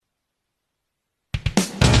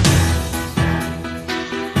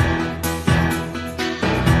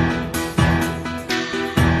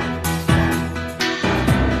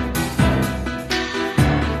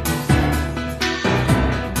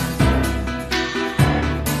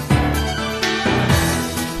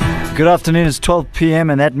Good afternoon, it's 12 p.m.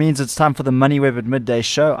 and that means it's time for the MoneyWeb at Midday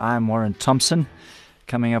show. I'm Warren Thompson.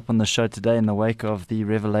 Coming up on the show today in the wake of the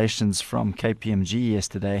revelations from KPMG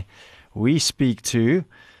yesterday, we speak to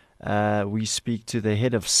the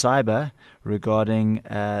head of cyber regarding,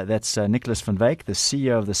 that's Nicholas van Wyk, the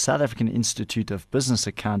CEO of the South African Institute of Business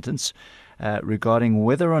Accountants, regarding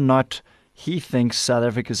whether or not he thinks South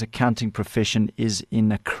Africa's accounting profession is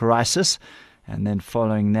in a crisis. And then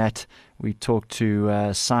following that, we talked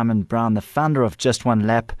to Simon Brown, the founder of Just One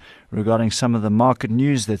Lap, regarding some of the market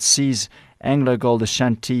news that sees AngloGold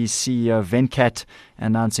Ashanti's CEO Venkat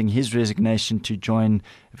announcing his resignation to join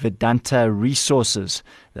Vedanta Resources.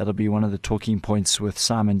 That'll be one of the talking points with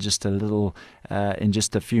Simon in just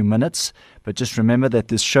a few minutes. But just remember that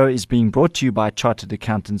this show is being brought to you by Chartered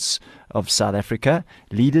Accountants of South Africa,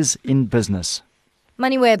 leaders in business.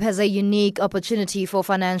 MoneyWeb has a unique opportunity for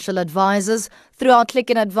financial advisors. Through our Click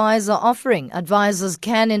and Advisor offering, advisors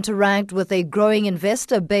can interact with a growing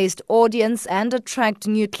investor-based audience and attract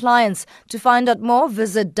new clients. To find out more,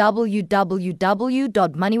 visit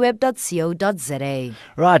www.moneyweb.co.za.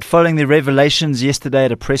 Right, following the revelations yesterday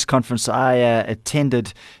at a press conference I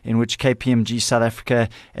attended, in which KPMG South Africa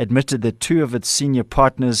admitted that two of its senior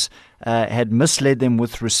partners had misled them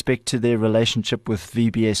with respect to their relationship with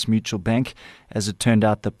VBS Mutual Bank. As it turned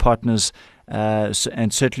out, the partners,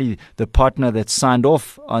 and certainly the partner that signed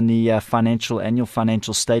off on the annual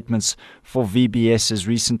financial statements for VBS as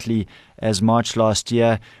recently as March last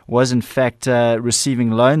year, was in fact receiving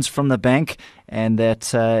loans from the bank, and that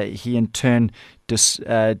he in turn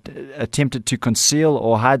attempted to conceal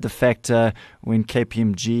or hide the fact when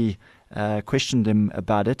KPMG questioned him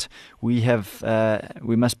about it. We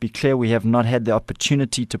must be clear, we have not had the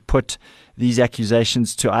opportunity to put these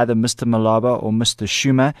accusations to either Mr. Malaba or Mr.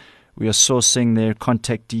 Schumer. We are sourcing their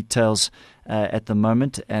contact details at the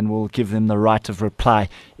moment, and we'll give them the right of reply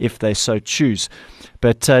if they so choose.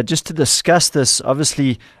 But just to discuss this,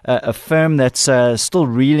 obviously a firm that's still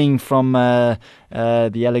reeling from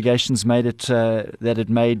the allegations that it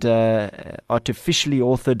made artificially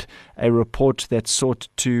authored a report that sought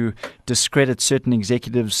to discredit certain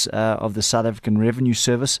executives of the South African Revenue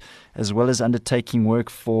Service, as well as undertaking work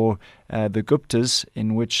for the Guptas,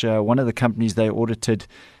 in which one of the companies they audited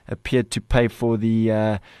appeared to pay for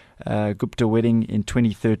the Gupta wedding in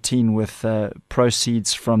 2013 with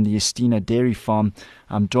proceeds from the Estina dairy farm.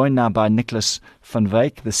 I'm joined now by Nicholas van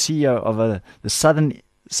Wyk, the CEO of the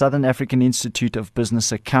Southern African Institute of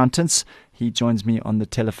Business Accountants. He joins me on the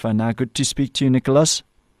telephone now. Good to speak to you, Nicholas.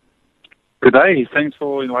 Good day. Thanks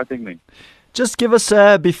for inviting me. Just give us,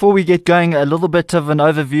 before we get going, a little bit of an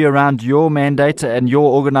overview around your mandate and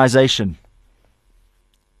your organization.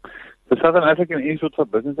 The Southern African Institute for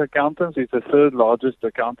Business Accountants is the third largest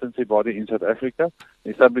accountancy body in South Africa,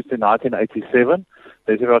 established in 1987.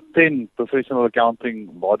 There's about 10 professional accounting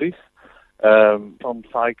bodies, from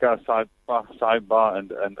SAICA, SAIBA,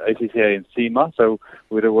 and ACCA and CIMA. So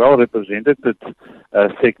we're a well-represented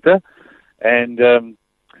sector. And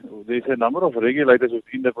there's a number of regulators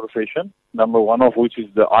within the profession, number one of which is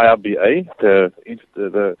the IRBA,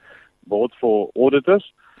 the Board for Auditors.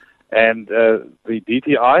 And the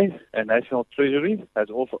DTI and National Treasury has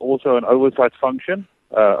also an oversight function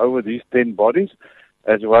over these 10 bodies,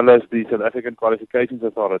 as well as the South African Qualifications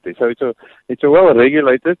Authority. So it's a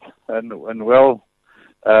well-regulated and well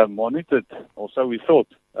monitored, or so we thought,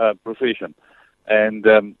 profession. And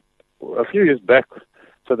a few years back,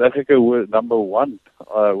 South Africa was number one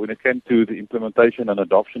when it came to the implementation and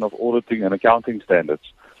adoption of auditing and accounting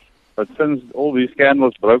standards. But since all these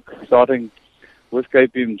scandals broke, starting with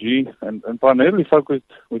KPMG and primarily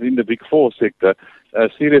focused within the Big Four sector,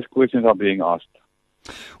 serious questions are being asked.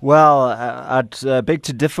 Well, I'd beg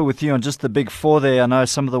to differ with you on just the Big Four there. I know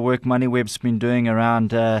some of the work MoneyWeb's been doing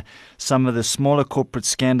around some of the smaller corporate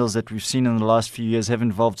scandals that we've seen in the last few years have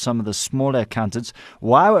involved some of the smaller accountants.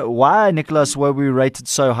 Why, Nicholas, were we rated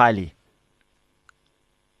so highly?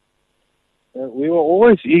 We were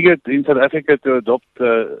always eager in South Africa to adopt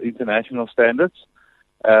international standards,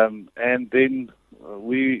 and then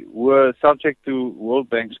we were subject to World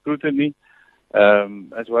Bank scrutiny,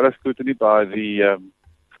 as well as scrutiny by the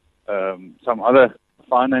some other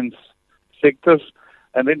finance sectors.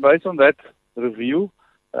 And then based on that review,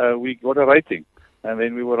 we got a rating, and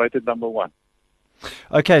then we were rated number one.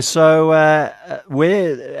 Okay, so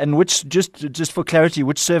where and which, just for clarity,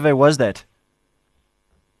 which survey was that?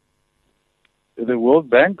 The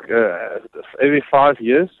World Bank, every 5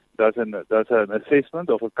 years, does an assessment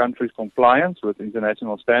of a country's compliance with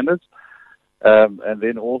international standards, and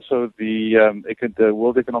then also the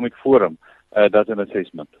World Economic Forum does an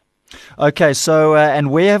assessment. Okay, so and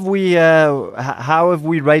where have we? How have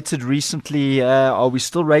we rated recently? Are we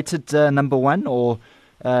still rated number one, or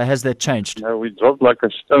has that changed? No, we dropped like a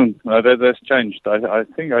stone. No, that's changed. I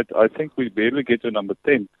think we barely get to number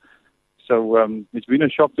 10. So it's been a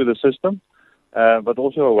shock to the system, but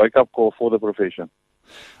also a wake-up call for the profession.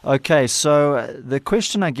 Okay, so the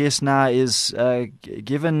question I guess now is,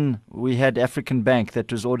 given we had African Bank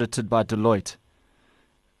that was audited by Deloitte,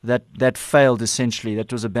 that failed essentially.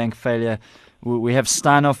 That was a bank failure. We have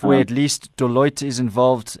Steinhoff, where at least Deloitte is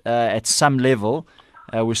involved at some level.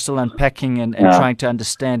 We're still unpacking and trying to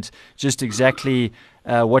understand just exactly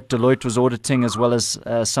what Deloitte was auditing, as well as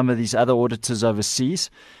some of these other auditors overseas.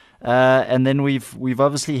 And then we've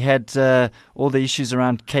obviously had all the issues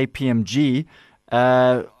around KPMG.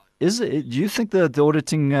 Do you think the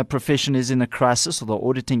auditing profession is in a crisis, or the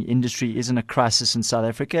auditing industry is in a crisis in South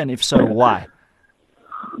Africa? And if so, why?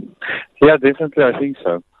 Yeah, definitely, I think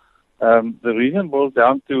so. The reason boils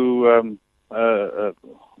down to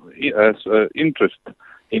interest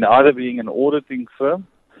in either being an auditing firm,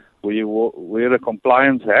 where you wear a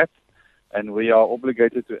compliance hat, and we are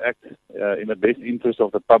obligated to act in the best interest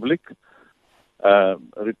of the public,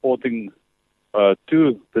 reporting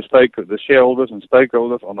to the shareholders and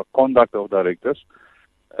stakeholders on the conduct of directors,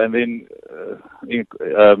 and then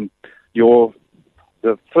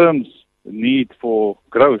the firm's need for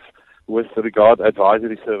growth with regard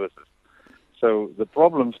advisory services. So the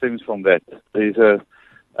problem stems from that.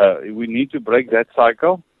 We need to break that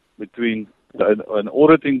cycle between an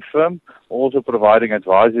auditing firm also providing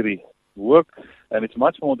advisory work, and it's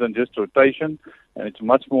much more than just rotation, and it's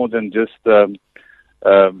much more than just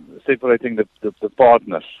separating the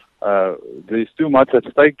partners. There's too much at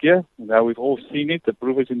stake here. Now we've all seen it. The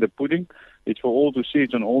proof is in the pudding. It's for all to see.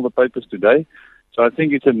 It's on all the papers today. So I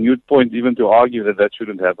think it's a moot point even to argue that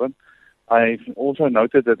shouldn't happen. I've also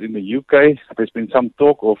noted that in the UK, there's been some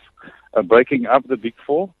talk of breaking up the Big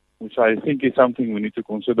Four, which I think is something we need to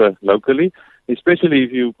consider locally, especially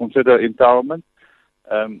if you consider empowerment.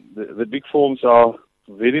 The Big Fours are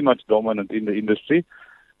very much dominant in the industry,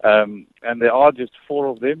 and there are just 4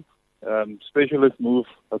 of them. Specialists move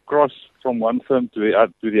across from one firm to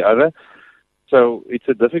the other, so it's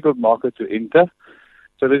a difficult market to enter.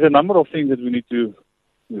 So there's a number of things that we need to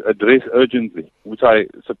address urgently, which I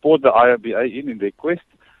support the IRBA in their quest.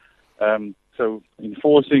 So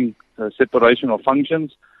enforcing separation of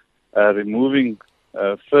functions, removing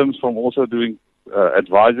firms from also doing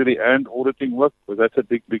advisory and auditing work, because that's a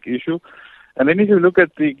big issue. And then if you look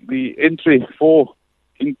at the entry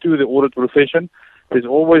into the audit profession, there's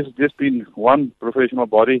always just been one professional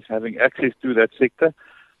body having access to that sector,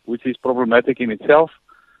 which is problematic in itself.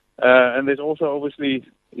 And there's also obviously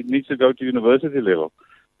it needs to go to university level,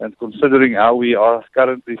 and considering how we are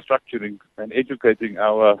currently structuring and educating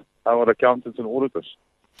our accountants and auditors.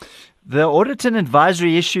 The audit and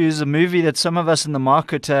advisory issue is a movie that some of us in the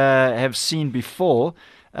market have seen before.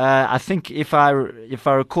 I think if I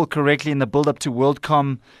recall correctly, in the build-up to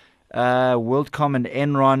WorldCom and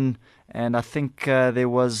Enron, and I think there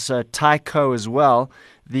was Tyco as well,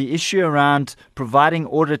 the issue around providing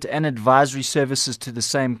audit and advisory services to the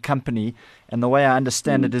same company. And the way I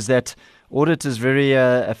understand it is that audit is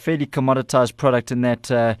a fairly commoditized product, in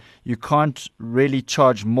that you can't really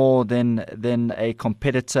charge more than a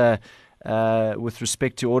competitor with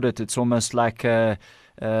respect to audit. It's almost like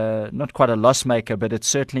not quite a loss maker, but it's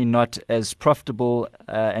certainly not as profitable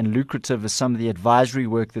and lucrative as some of the advisory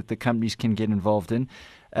work that the companies can get involved in.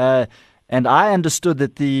 And I understood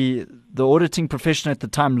that the auditing profession at the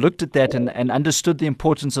time looked at that and understood the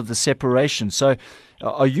importance of the separation. So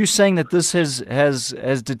are you saying that this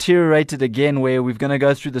has deteriorated again, where we're going to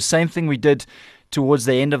go through the same thing we did towards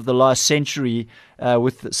the end of the last century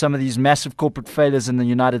with some of these massive corporate failures in the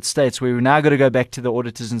United States, where we're now going to go back to the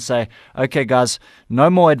auditors and say, okay, guys, no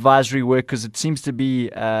more advisory work, because it seems to be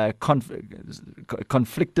conflictive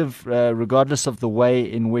regardless of the way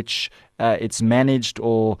in which it's managed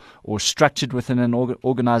or structured within an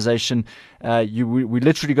organization. We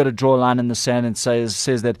literally got to draw a line in the sand and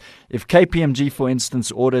says that if KPMG, for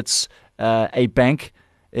instance, audits a bank,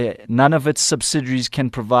 none of its subsidiaries can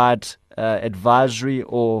provide advisory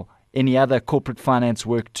or any other corporate finance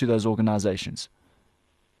work to those organizations.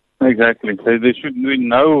 Exactly. So there should be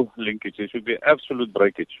no linkage. There should be absolute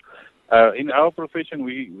breakage. In our profession,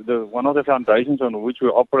 one of the foundations on which we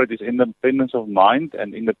operate is independence of mind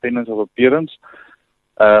and independence of appearance.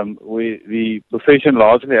 The profession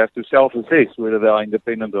largely has to self-assess whether they are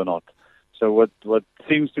independent or not. So what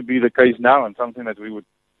seems to be the case now, and something that we would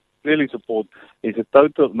clearly support, is we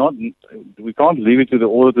can't leave it to the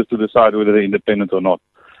auditors to decide whether they're independent or not.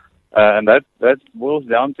 And that boils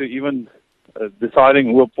down to even deciding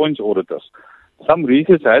who appoints auditors. Some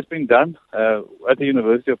research has been done at the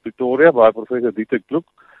University of Pretoria by Professor Dieter Kluk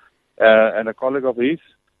and a colleague of his,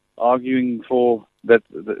 arguing for that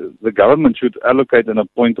the government should allocate and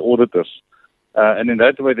appoint auditors. And in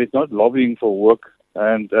that way, there's not lobbying for work,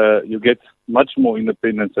 and you get much more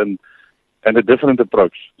independence and a different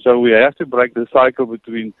approach. So we have to break the cycle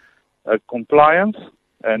between compliance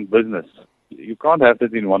and business. You can't have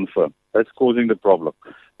that in one firm. That's causing the problem.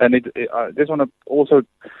 And I just want to also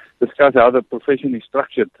discuss how the profession is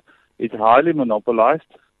structured. It's highly monopolized.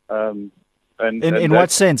 In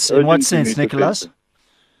what sense? In what sense, Nicholas?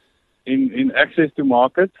 In access to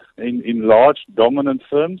market, in large dominant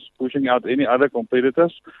firms pushing out any other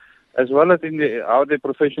competitors, as well as in how the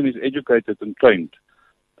profession is educated and trained.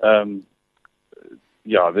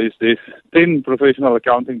 There's 10 professional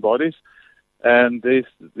accounting bodies, and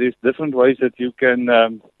there's different ways that you can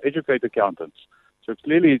educate accountants. So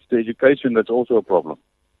clearly, it's the education that's also a problem.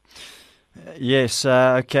 Yes,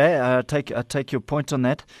 okay. I take your point on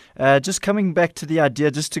that. Just coming back to the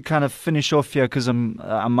idea, just to kind of finish off here, because I'm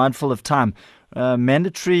mindful of time.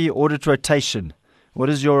 Mandatory audit rotation. What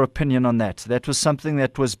is your opinion on that? That was something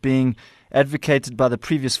that was being advocated by the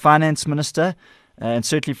previous finance minister, and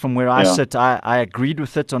certainly from where I sit, I agreed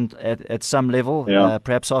with it at some level,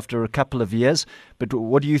 perhaps after a couple of years. But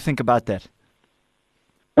what do you think about that?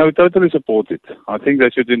 No, we totally support it. I think they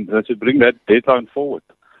should bring that deadline forward.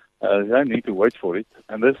 You don't need to wait for it.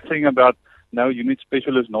 And this thing about now you need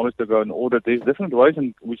specialist knowledge to go and audit, there's different ways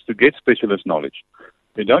in which to get specialist knowledge.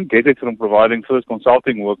 You don't get it from providing first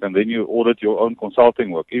consulting work and then you audit your own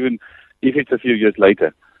consulting work, even if it's a few years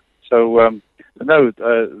later. So,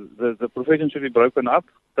 the profession should be broken up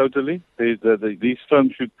totally. These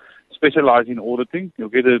firms should specialize in auditing. You'll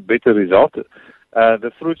get a better result.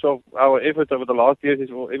 The fruits of our efforts over the last years is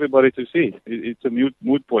for everybody to see. It's a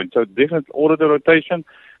moot point. So definite auditor rotation,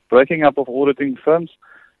 breaking up of auditing firms,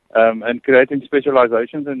 and creating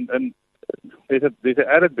specializations, and there's an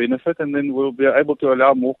added benefit, and then we'll be able to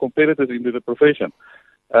allow more competitors into the profession.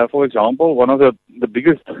 For example, one of the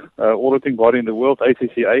biggest auditing body in the world,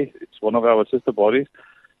 ACCA, it's one of our sister bodies,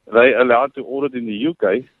 they allowed to audit in the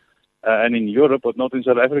UK and in Europe, but not in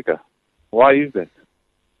South Africa. Why is that?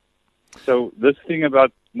 So this thing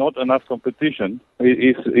about not enough competition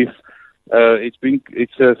it's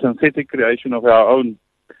a synthetic creation of our own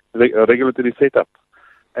regulatory setup.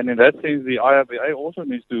 And in that sense, the IRBA also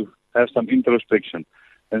needs to have some introspection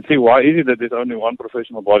and see why is it that there's only one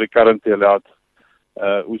professional body currently allowed,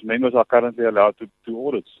 whose members are currently allowed to do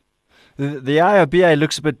audits. The IRBA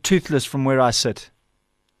looks a bit toothless from where I sit.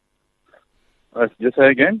 Just say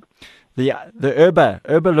again? The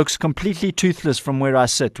IRBA looks completely toothless from where I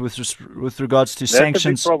sit with regards to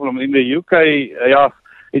sanctions. That's a big problem. In the UK,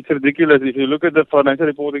 it's ridiculous. If you look at the Financial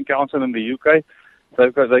Reporting Council in the UK,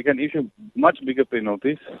 they can issue much bigger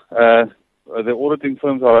penalties. The auditing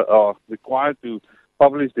firms are required to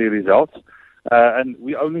publish their results, and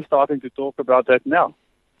we're only starting to talk about that now.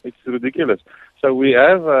 It's ridiculous. So we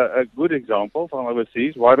have a good example from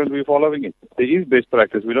overseas. Why don't we following it? There is best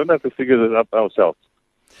practice. We don't have to figure this up ourselves.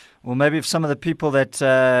 Well, maybe if some of the people that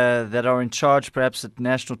are in charge, perhaps at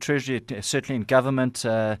National Treasury, certainly in government,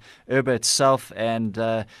 IRBA itself, and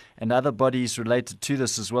other bodies related to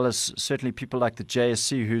this, as well as certainly people like the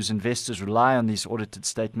JSE, whose investors rely on these audited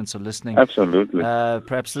statements, are listening. Absolutely.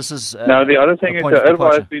 Perhaps this is now the other thing is that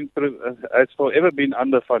IRBA has forever been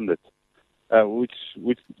underfunded,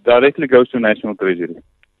 which directly goes to National Treasury.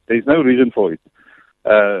 There's no reason for it.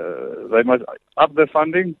 They must up their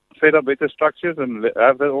funding, set up better structures, and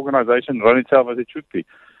have the organization run itself as it should be.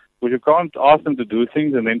 But you can't ask them to do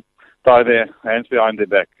things and then tie their hands behind their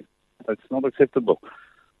back. That's not acceptable.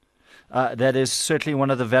 That is certainly one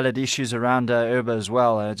of the valid issues around IRBA as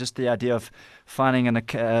well. Just the idea of finding an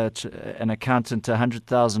accountant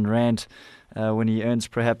 100,000 rand when he earns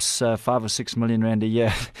perhaps 5 or 6 million rand a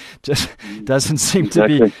year just doesn't seem to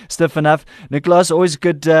be stiff enough. Nicholas, always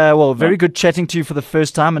good, very good chatting to you for the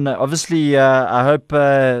first time, and obviously I hope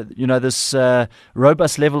this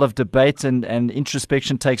robust level of debate and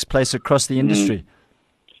introspection takes place across the industry.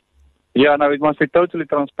 Yeah, no, it must be totally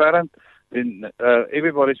transparent. Then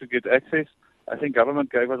everybody should get access. I think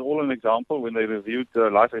government gave us all an example when they reviewed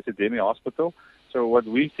Life Academy Hospital. So what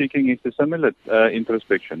we're seeking is to simulate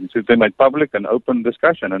introspection. It should be made public and open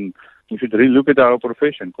discussion, and we should really look at our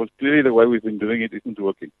profession, because clearly the way we've been doing it isn't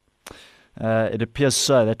working. It appears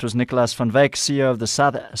so. That was Nicholas van Wyk, CEO of the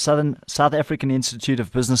South African Institute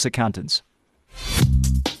of Business Accountants.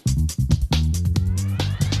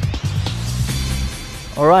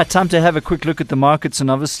 All right, time to have a quick look at the markets,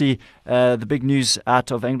 and obviously the big news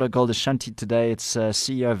out of AngloGold Ashanti today, its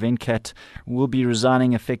CEO Venkat will be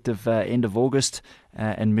resigning effective end of August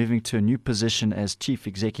and moving to a new position as Chief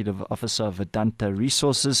Executive Officer of Vedanta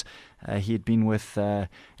Resources. He had been with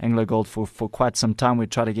AngloGold for quite some time. We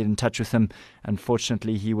tried to get in touch with him.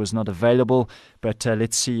 Unfortunately, he was not available, but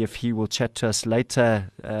let's see if he will chat to us later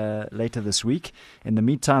this week. In the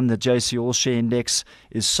meantime, the JSE All Share Index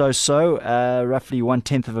is so-so, roughly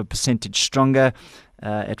 0.1% stronger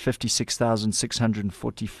at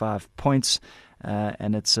 56,645 points.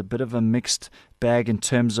 And it's a bit of a mixed bag in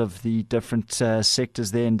terms of the different sectors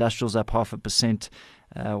there. Industrials up 0.5%,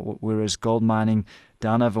 whereas gold mining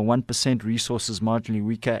down over 1%, resources marginally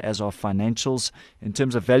weaker, as are financials. In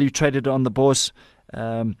terms of value traded on the bourse,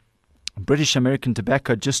 British American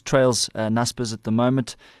Tobacco just trails Naspers at the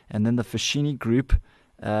moment, and then the Foschini Group,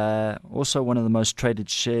 also one of the most traded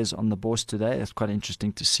shares on the bourse today. It's quite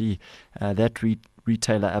interesting to see that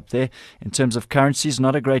retailer up there. In terms of currencies,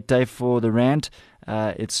 not a great day for the rand.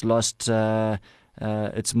 It's lost.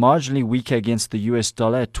 It's marginally weaker against the US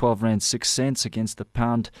dollar at 12 rand 6 cents. Against the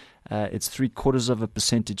pound, it's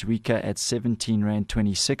 0.75% weaker at 17 rand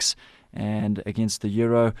 26, and against the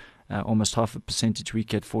euro, almost 0.5%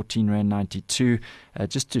 weaker at 14 rand 92.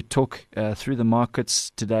 Just to talk through the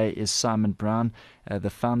markets today is Simon Brown,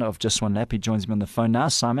 the founder of Just One Lap. He joins me on the phone now.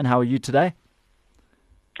 Simon, how are you today?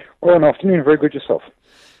 Well, good afternoon. Very good yourself.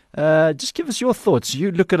 Just give us your thoughts.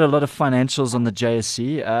 You look at a lot of financials on the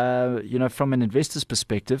JSE. From an investor's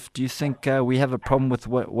perspective, do you think we have a problem with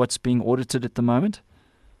what's being audited at the moment?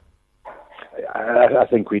 I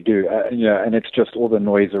think we do, and it's just all the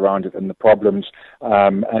noise around it and the problems.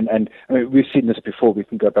 And I mean, we've seen this before. We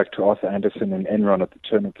can go back to Arthur Andersen and Enron at the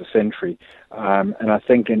turn of the century. And I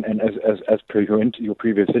think, as per your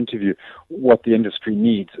previous interview, what the industry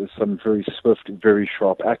needs is some very swift, very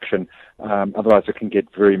sharp action. Otherwise, it can get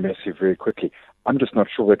very messy very quickly. I'm just not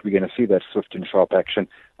sure that we're going to see that swift and sharp action.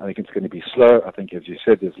 I think it's going to be slow. I think, as you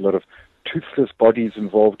said, there's a lot of toothless bodies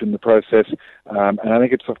involved in the process. And I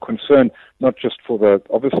think it's of concern, not just for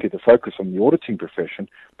obviously the focus on the auditing profession,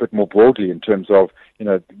 but more broadly in terms of,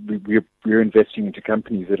 we're investing into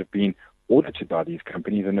companies that have been audited by these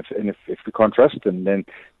companies. And if we can't trust them, then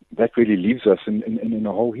that really leaves us in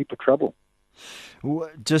a whole heap of trouble.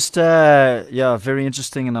 Just, very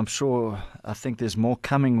interesting, and I think there's more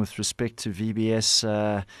coming with respect to VBS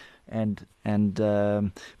and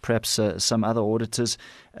perhaps some other auditors.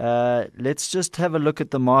 Let's just have a look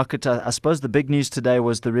at the market. I suppose the big news today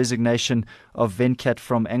was the resignation of Venkat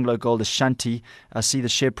from AngloGold Ashanti. I see the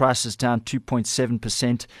share price is down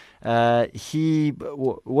 2.7%.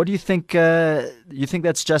 What do you think? You think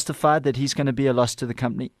that's justified, that he's going to be a loss to the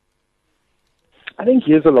company? I think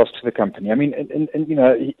he is a loss to the company. I mean,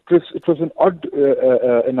 it was an odd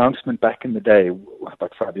announcement back in the day,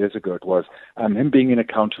 about 5 years ago it was, him being an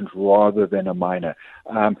accountant rather than a miner.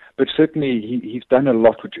 But certainly he's done a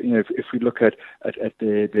lot, which, if we look at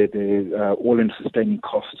the all-in sustaining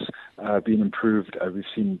costs being improved, we've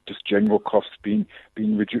seen just general costs being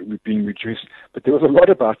reduced. But there was a lot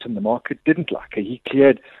about him the market didn't like. He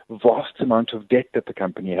cleared vast amount of debt that the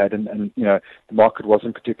company had, and the market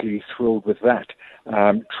wasn't particularly thrilled with that.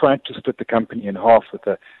 Tried to split the company in half with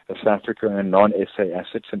a South Africa and non-SA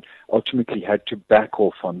assets, and ultimately had to back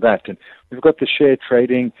off on that. And we've got the share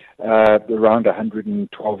trading around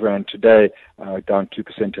 112 Rand today, down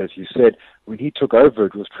 2%, as you said. When he took over,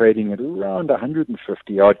 it was trading at around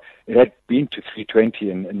 150 odd. It had been to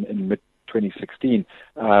 320 in mid-2016,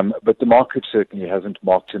 but the market certainly hasn't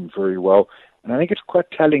marked him very well. And I think it's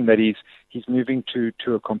quite telling that he's moving to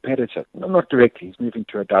a competitor. No, not directly. He's moving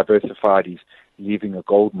to a diversified. He's leaving a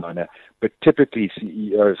gold miner. But typically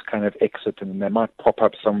CEOs kind of exit and they might pop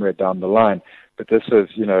up somewhere down the line. But this is,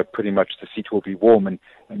 pretty much the seat will be warm and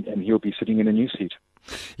he'll be sitting in a new seat.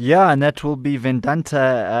 Yeah, and that will be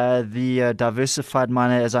Vedanta, the diversified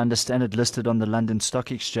miner, as I understand it, listed on the London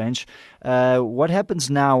Stock Exchange. What happens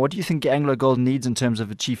now? What do you think AngloGold needs in terms of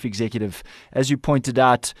a chief executive? As you pointed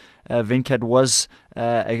out, Venkat was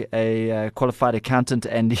a qualified accountant,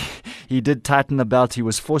 and he did tighten the belt. He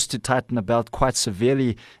was forced to tighten the belt quite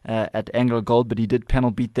severely at AngloGold, but he did panel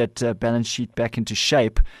beat that balance sheet back into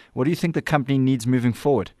shape. What do you think the company needs moving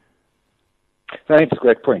forward? I think it's a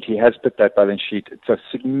great point. He has put that balance sheet. It's a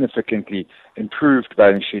significantly improved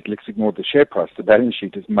balance sheet. Let's ignore the share price. The balance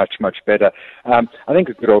sheet is much, much better. I think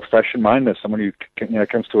a good old-fashioned miner, someone who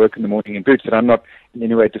comes to work in the morning in boots, and I'm not in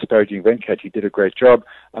any way disparaging Venkat. He did a great job.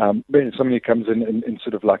 But somebody who comes in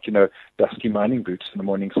sort of like, dusty mining boots in the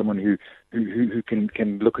morning, someone who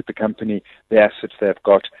can look at the company, the assets they've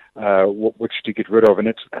got, which to get rid of.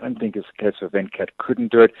 And I don't think it's the case of Venkat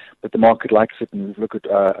couldn't do it, but the market likes it. And we look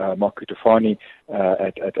at Marco Tufani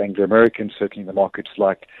at Anglo American. Certainly the markets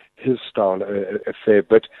like his style a fair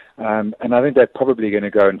bit. And I think they're probably going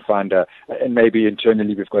to go and find and maybe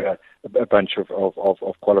internally we've got a bunch of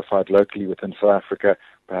qualified locally within South Africa.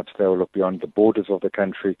 Perhaps they'll look beyond the borders of the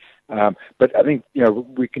country. But I think,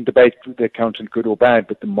 we can debate the accountant good or bad,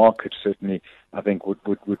 but the market certainly, I think, would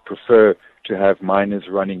prefer to have miners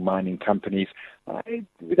running mining companies.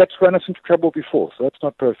 That's run us into trouble before, so that's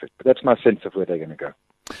not perfect. But that's my sense of where they're going to go.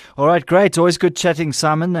 All right, great. Always good chatting,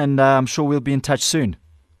 Simon, and I'm sure we'll be in touch soon.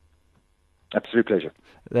 Absolute pleasure.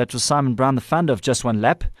 That was Simon Brown, the founder of Just One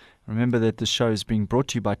Lap. Remember that the show is being brought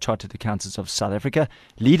to you by Chartered Accountants of South Africa,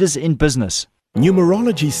 leaders in business.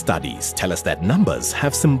 Numerology studies tell us that numbers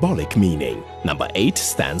have symbolic meaning. Number 8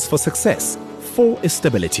 stands for success, 4 is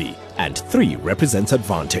stability, and 3 represents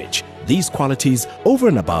advantage. These qualities, over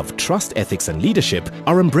and above trust, ethics, and leadership,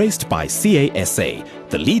 are embraced by CASA,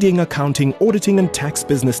 the leading accounting, auditing, and tax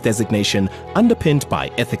business designation underpinned by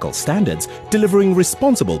ethical standards, delivering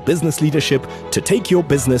responsible business leadership to take your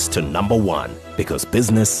business to number 1. Because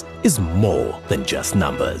business is more than just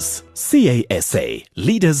numbers. CASA,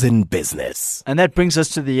 leaders in business. And that brings us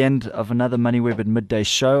to the end of another MoneyWeb at Midday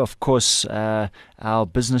show. Of course, our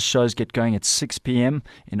business shows get going at 6 p.m.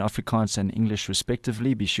 in Afrikaans and English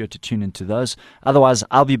respectively. Be sure to tune into those. Otherwise,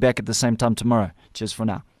 I'll be back at the same time tomorrow. Cheers for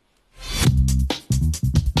now.